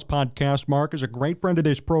Hot Sauce podcast. Mark is a great friend of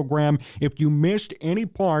this program. If you missed any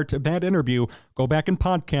part of that interview, go back and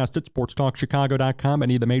podcast it, sportstalkchicago.com,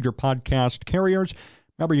 any of the major podcast carriers.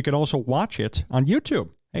 Remember, you can also watch it on YouTube.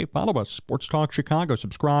 Hey, follow us, Sports Talk Chicago.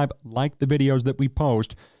 Subscribe, like the videos that we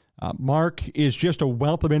post. Mark is just a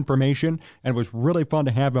wealth of information, and it was really fun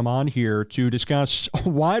to have him on here to discuss a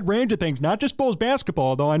wide range of things, not just Bulls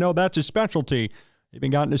basketball, though I know that's his specialty.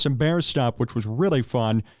 Even got into some Bears stuff, which was really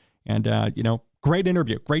fun, and, great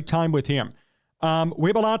interview, great time with him. We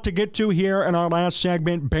have a lot to get to here in our last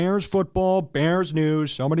segment. Bears football, Bears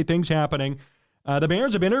news, so many things happening. The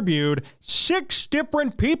Bears have interviewed 6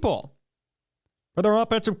 different people for their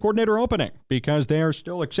offensive coordinator opening because they are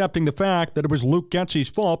still accepting the fact that it was Luke Getsy's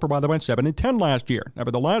fault for why they went 7-10 last year.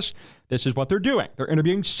 Nevertheless, this is what they're doing. They're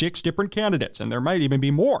interviewing 6 different candidates, and there might even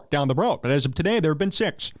be more down the road. But as of today, there have been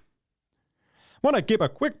 6. I want to give a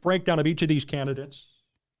quick breakdown of each of these candidates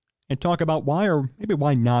and talk about why or maybe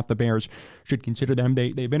why not the Bears should consider them.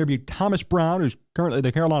 They've interviewed Thomas Brown, who's currently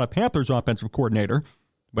the Carolina Panthers offensive coordinator.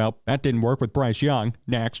 Well, that didn't work with Bryce Young.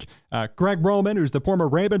 Next, Greg Roman, who's the former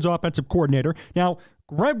Ravens offensive coordinator. Now,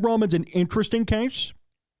 Greg Roman's an interesting case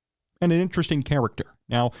and an interesting character.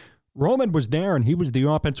 Now, Roman was there, and he was the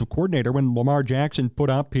offensive coordinator when Lamar Jackson put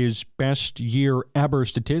up his best year ever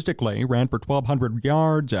statistically, ran for 1,200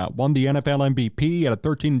 yards, won the NFL MVP, had a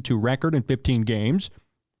 13-2 record in 15 games.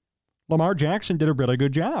 Lamar Jackson did a really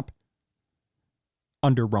good job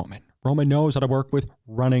under Roman. Roman knows how to work with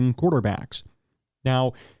running quarterbacks.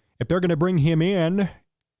 Now, if they're going to bring him in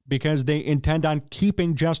because they intend on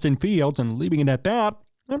keeping Justin Fields and leaving it at that,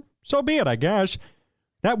 so be it, I guess.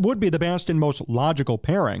 That would be the best and most logical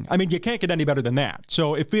pairing. I mean, you can't get any better than that.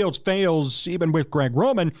 So if Fields fails, even with Greg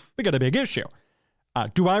Roman, we got a big issue.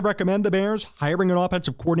 Do I recommend the Bears hiring an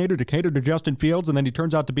offensive coordinator to cater to Justin Fields, and then he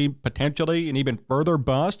turns out to be potentially an even further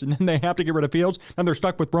bust, and then they have to get rid of Fields, and they're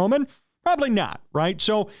stuck with Roman? Probably not, right?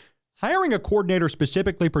 So hiring a coordinator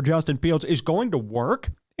specifically for Justin Fields is going to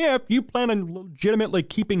work if you plan on legitimately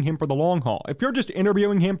keeping him for the long haul. If you're just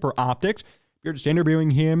interviewing him for optics, if you're just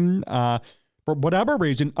interviewing him for whatever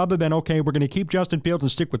reason other than, okay, we're going to keep Justin Fields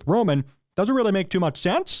and stick with Roman, doesn't really make too much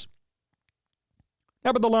sense.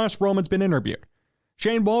 Nevertheless, Roman's been interviewed.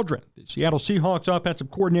 Shane Waldron, the Seattle Seahawks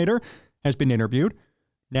offensive coordinator, has been interviewed.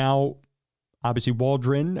 Now, obviously,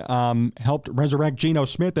 Waldron helped resurrect Geno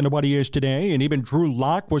Smith into what he is today, and even Drew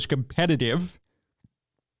Lock was competitive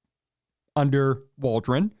under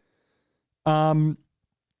Waldron. I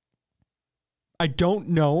I don't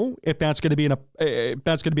know if that's going to be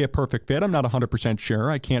a perfect fit. I'm not 100% sure.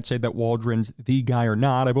 I can't say that Waldron's the guy or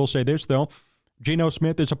not. I will say this, though. Geno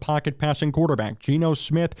Smith is a pocket passing quarterback. Geno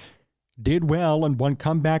Smith did well and won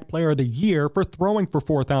Comeback Player of the Year for throwing for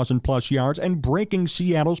 4,000-plus yards and breaking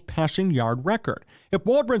Seattle's passing yard record. If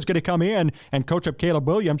Waldron's going to come in and coach up Caleb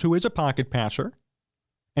Williams, who is a pocket passer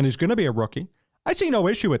and is going to be a rookie, I see no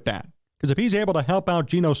issue with that. Because if he's able to help out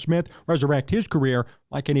Geno Smith resurrect his career,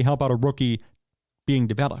 why can't he help out a rookie being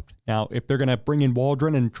developed? Now, if they're going to bring in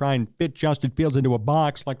Waldron and try and fit Justin Fields into a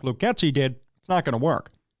box like Luke Getsy did, it's not going to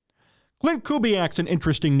work. Clint Kubiak's an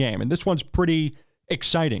interesting name, and this one's pretty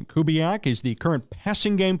exciting. Kubiak is the current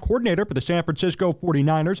passing game coordinator for the San Francisco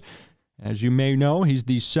 49ers. As you may know, he's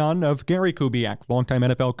the son of Gary Kubiak, longtime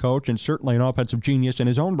NFL coach and certainly an offensive genius in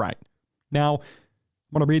his own right. Now,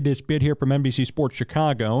 I'm going to read this bit here from NBC Sports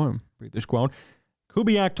Chicago. Read this quote.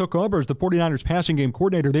 Kubiak took over as the 49ers passing game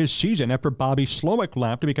coordinator this season after Bobby Slowick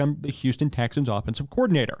left to become the Houston Texans offensive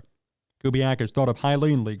coordinator. Kubiak is thought of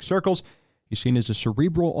highly in league circles. He's seen as a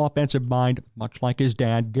cerebral offensive mind, much like his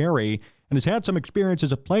dad, Gary, and has had some experience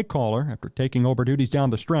as a play caller after taking over duties down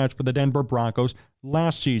the stretch for the Denver Broncos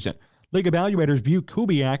last season. League evaluators view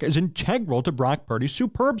Kubiak as integral to Brock Purdy's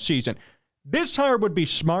superb season. This hire would be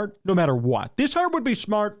smart no matter what. This hire would be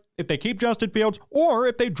smart if they keep Justin Fields or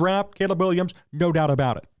if they draft Caleb Williams, no doubt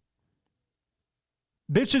about it.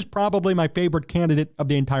 This is probably my favorite candidate of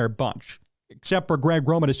the entire bunch, except for Greg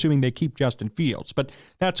Roman, assuming they keep Justin Fields. But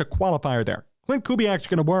that's a qualifier there. Clint Kubiak's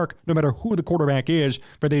going to work no matter who the quarterback is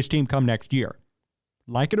for this team come next year.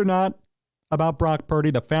 Like it or not, about Brock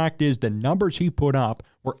Purdy, the fact is the numbers he put up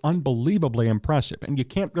were unbelievably impressive, and you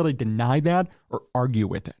can't really deny that or argue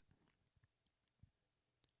with it.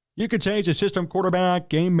 You could say he's a system quarterback,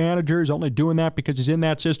 game manager, is only doing that because he's in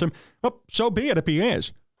that system. Well, so be it if he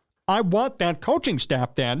is. I want that coaching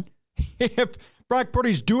staff then if Brock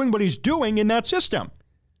Purdy's doing what he's doing in that system.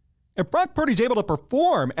 If Brock Purdy's able to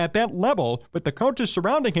perform at that level with the coaches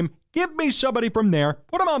surrounding him, give me somebody from there,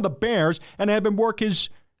 put him on the Bears, and have him work his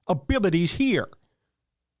abilities here.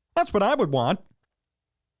 That's what I would want.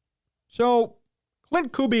 So,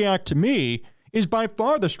 Clint Kubiak, to me, is by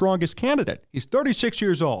far the strongest candidate. He's 36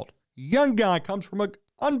 years old. Young guy, comes from an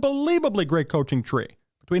unbelievably great coaching tree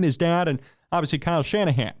between his dad and obviously Kyle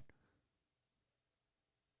Shanahan.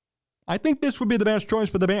 I think this would be the best choice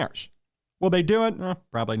for the Bears. Will they do it?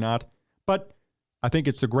 Probably not. But I think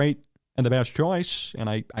it's the great and the best choice, and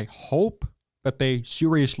I hope that they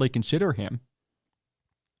seriously consider him.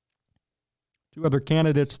 Two other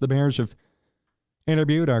candidates the Bears have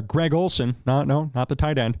interviewed are Greg Olsen, not the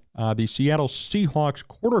tight end, the Seattle Seahawks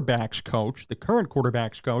quarterbacks coach, the current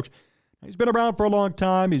quarterbacks coach. He's been around for a long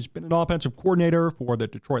time. He's been an offensive coordinator for the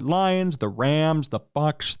Detroit Lions, the Rams, the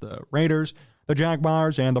Bucs, the Raiders, the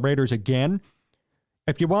Jaguars, and the Raiders again.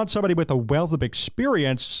 If you want somebody with a wealth of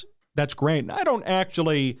experience, that's great. And I don't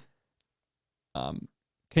actually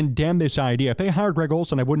condemn this idea. If they hired Greg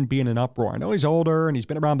Olsen, I wouldn't be in an uproar. I know he's older and he's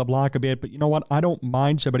been around the block a bit, but you know what? I don't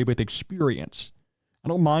mind somebody with experience. I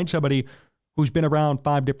don't mind somebody who's been around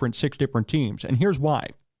 6 different teams. And here's why.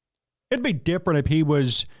 It'd be different if he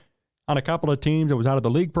was on a couple of teams that was out of the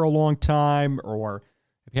league for a long time, or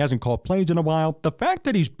if he hasn't called plays in a while. The fact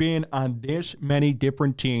that he's been on this many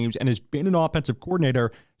different teams and has been an offensive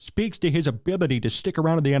coordinator speaks to his ability to stick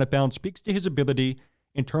around in the NFL and speaks to his ability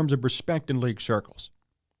in terms of respect in league circles.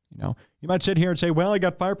 You know, you might sit here and say, well, he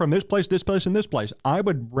got fired from this place, and this place. I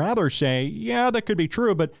would rather say, yeah, that could be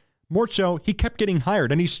true, but more so, he kept getting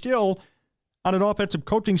hired, and he's still on an offensive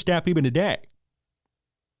coaching staff even today.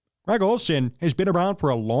 Greg Olsen has been around for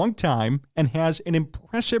a long time and has an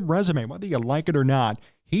impressive resume. Whether you like it or not,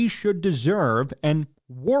 he should deserve and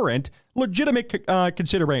warrant legitimate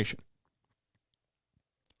consideration.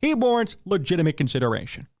 He warrants legitimate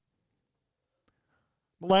consideration.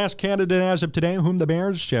 The last candidate as of today whom the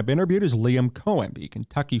Bears have interviewed is Liam Cohen, the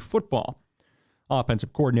Kentucky football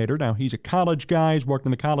offensive coordinator. Now, he's a college guy. He's worked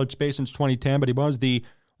in the college space since 2010, but he was the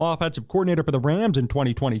offensive coordinator for the Rams in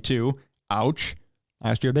 2022. Ouch.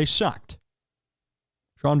 Last year, they sucked.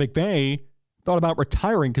 Sean McVay thought about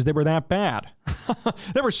retiring because they were that bad.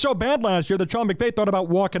 They were so bad last year that Sean McVay thought about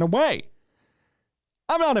walking away.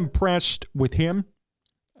 I'm not impressed with him.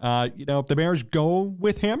 If the Bears go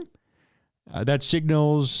with him, that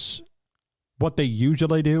signals what they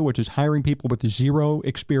usually do, which is hiring people with zero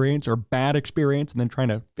experience or bad experience and then trying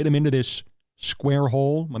to fit them into this square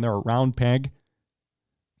hole when they're a round peg.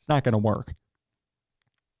 It's not going to work.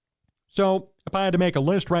 So if I had to make a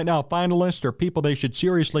list right now, finalists or people they should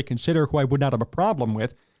seriously consider who I would not have a problem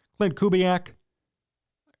with, Clint Kubiak,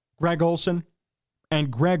 Greg Olsen,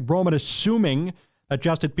 and Greg Roman, assuming that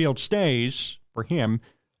Justin Fields stays, for him.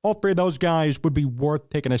 All three of those guys would be worth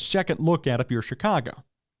taking a second look at if you're Chicago.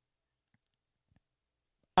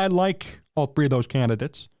 I like all three of those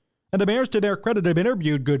candidates. And the Bears, to their credit, have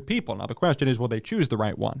interviewed good people. Now, the question is, will they choose the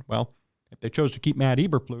right one? Well, if they chose to keep Matt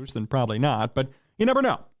Eberflus, then probably not. But you never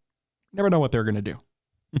know. You never know what they're going to do.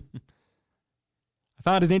 I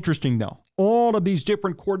found it interesting, though. All of these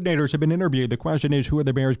different coordinators have been interviewed. The question is, who are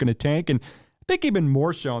the Bears going to take? And I think even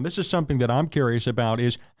more so, and this is something that I'm curious about,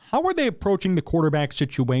 is how are they approaching the quarterback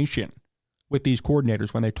situation with these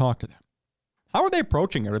coordinators when they talk to them? How are they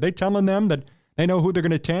approaching it? Are they telling them that they know who they're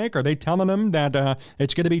going to take? Are they telling them that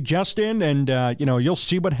it's going to be Justin and, you'll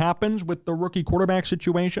see what happens with the rookie quarterback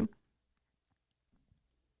situation?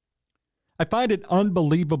 I find it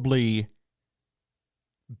unbelievably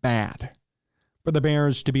bad for the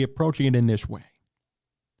Bears to be approaching it in this way.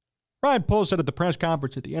 Ryan Poles said at the press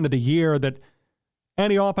conference at the end of the year that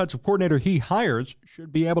any offensive coordinator he hires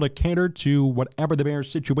should be able to cater to whatever the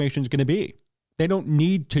Bears' situation is going to be. They don't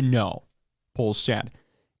need to know, Poles said,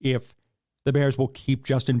 if the Bears will keep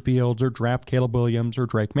Justin Fields or draft Caleb Williams or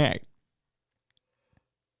Drake May.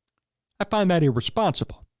 I find that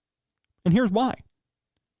irresponsible. And here's why.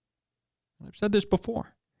 I've said this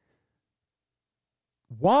before.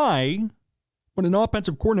 Why would an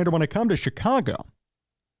offensive coordinator want to come to Chicago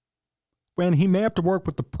when he may have to work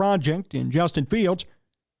with the project in Justin Fields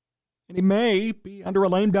and he may be under a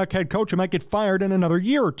lame duck head coach who might get fired in another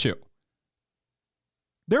year or two?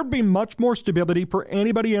 There'd be much more stability for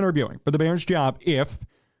anybody interviewing for the Bears' job if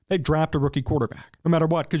they draft a rookie quarterback, no matter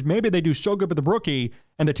what, because maybe they do so good with the rookie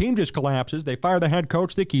and the team just collapses. They fire the head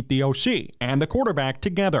coach, they keep the OC and the quarterback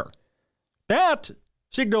together. That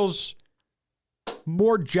signals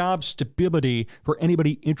more job stability for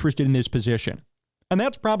anybody interested in this position. And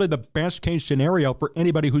that's probably the best case scenario for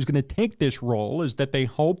anybody who's going to take this role, is that they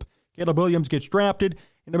hope Caleb Williams gets drafted.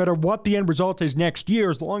 And no matter what the end result is next year,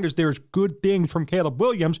 as long as there's good things from Caleb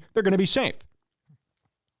Williams, they're going to be safe.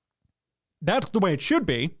 That's the way it should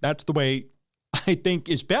be. That's the way I think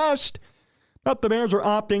is best. But the Bears are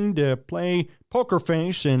opting to play poker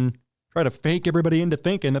face and try to fake everybody into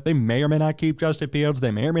thinking that they may or may not keep Justin Fields,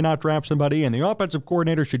 they may or may not draft somebody, and the offensive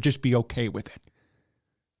coordinator should just be okay with it.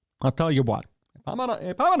 I'll tell you what, if I'm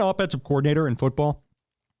an offensive coordinator in football,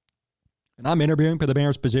 and I'm interviewing for the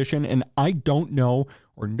Bears position, and I don't know,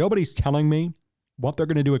 or nobody's telling me what they're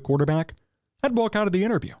going to do at quarterback, I'd walk out of the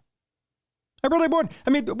interview. I really would. I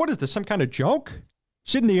mean, what is this, some kind of joke?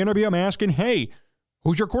 Sitting in the interview, I'm asking, hey,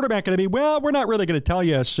 who's your quarterback going to be? Well, we're not really going to tell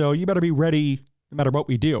you, so you better be ready no matter what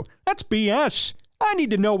we do. That's BS. I need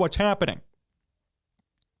to know what's happening.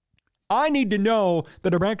 I need to know the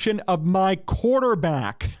direction of my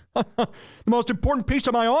quarterback. The most important piece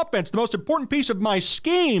of my offense, the most important piece of my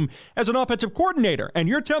scheme as an offensive coordinator. And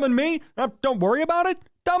you're telling me, don't worry about it?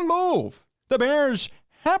 Dumb move. The Bears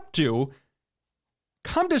have to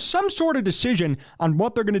come to some sort of decision on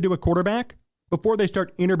what they're going to do at quarterback before they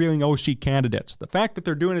start interviewing OC candidates. The fact that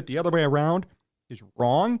they're doing it the other way around is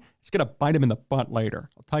wrong. It's going to bite him in the butt later.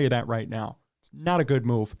 I'll tell you that right now. It's not a good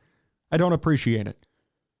move. I don't appreciate it.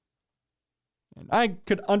 And I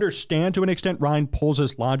could understand to an extent Ryan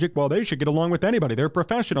Poles' logic. Well, they should get along with anybody. They're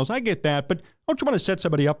professionals. I get that. But don't you want to set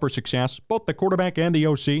somebody up for success, both the quarterback and the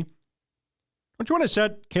OC? Don't you want to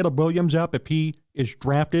set Caleb Williams up if he is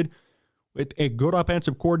drafted with a good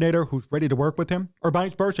offensive coordinator who's ready to work with him? Or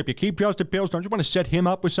vice versa, if you keep Justin Fields, don't you want to set him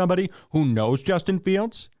up with somebody who knows Justin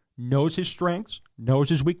Fields, knows his strengths, knows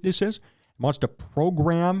his weaknesses, and wants to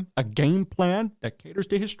program a game plan that caters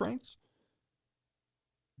to his strengths?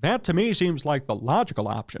 That, to me, seems like the logical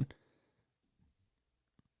option.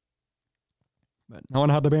 But knowing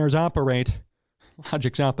how the Bears operate,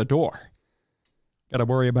 logic's out the door. Got to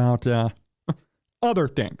worry about other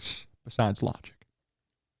things besides logic.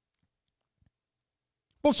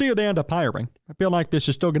 We'll see who they end up hiring. I feel like this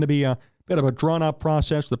is still going to be a bit of a drawn-out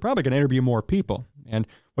process. They're probably going to interview more people. And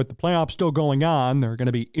with the playoffs still going on, there are going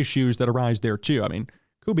to be issues that arise there, too. I mean,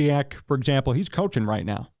 Kubiak, for example, he's coaching right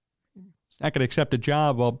now. He's not going to accept a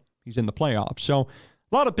job while he's in the playoffs. So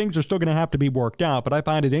a lot of things are still going to have to be worked out, but I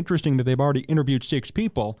find it interesting that they've already interviewed 6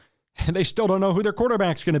 people, and they still don't know who their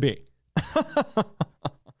quarterback's going to be.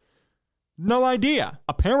 No idea.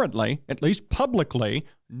 Apparently, at least publicly,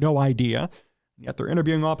 no idea. Yet they're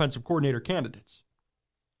interviewing offensive coordinator candidates.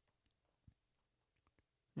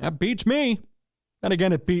 That beats me. Then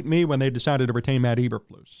again, it beat me when they decided to retain Matt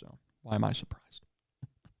Eberflus, so why am I surprised?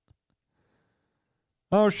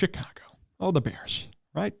 Oh, Chicago. Oh, the Bears,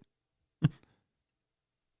 right?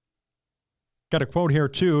 Got a quote here,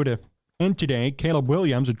 too, to end today. Caleb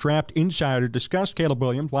Williams, a draft insider, discussed Caleb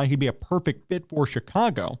Williams, why he'd be a perfect fit for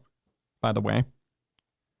Chicago, by the way.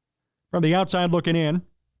 From the outside looking in,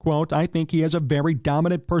 quote, I think he has a very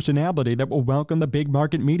dominant personality that will welcome the big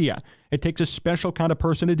market media. It takes a special kind of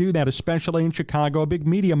person to do that, especially in Chicago, a big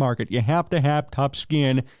media market. You have to have tough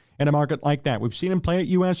skin in a market like that. We've seen him play at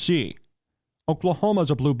USC.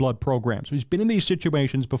 Oklahoma's a blue blood program, so he's been in these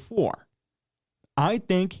situations before. I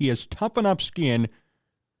think he has tough enough skin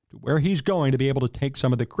to where he's going to be able to take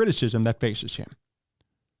some of the criticism that faces him.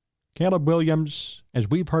 Caleb Williams, as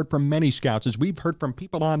we've heard from many scouts, as we've heard from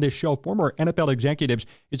people on this show, former NFL executives,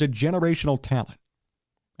 is a generational talent.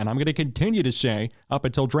 And I'm going to continue to say up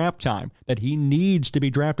until draft time that he needs to be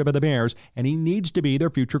drafted by the Bears and he needs to be their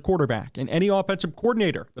future quarterback. And any offensive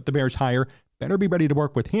coordinator that the Bears hire better be ready to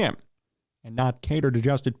work with him and not cater to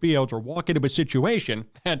Justin Fields or walk into a situation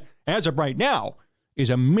that, as of right now, is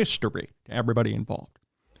a mystery to everybody involved.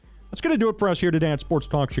 That's going to do it for us here today at Sports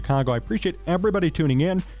Talk Chicago. I appreciate everybody tuning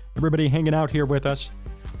in, everybody hanging out here with us.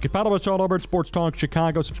 You can follow us all over at Sports Talk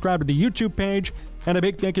Chicago. Subscribe to the YouTube page. And a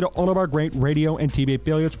big thank you to all of our great radio and TV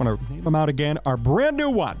affiliates. Want to name them out again. Our brand new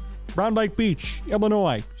one, Round Lake Beach,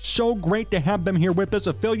 Illinois. So great to have them here with us.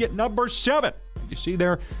 Affiliate number 7. You see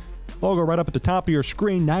their logo right up at the top of your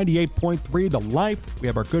screen, 98.3 The Life. We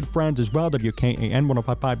have our good friends as well, WKAN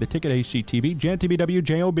 105.5 The Ticket, ACTV, Gen TV,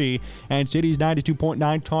 WJOB, and Cities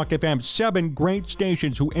 92.9 Talk FM. 7 great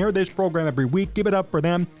stations who air this program every week. Give it up for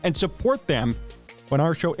them and support them when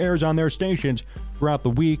our show airs on their stations throughout the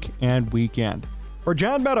week and weekend. For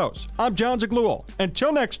John Meadows, I'm John Zaglul.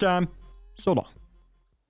 Until next time, so long.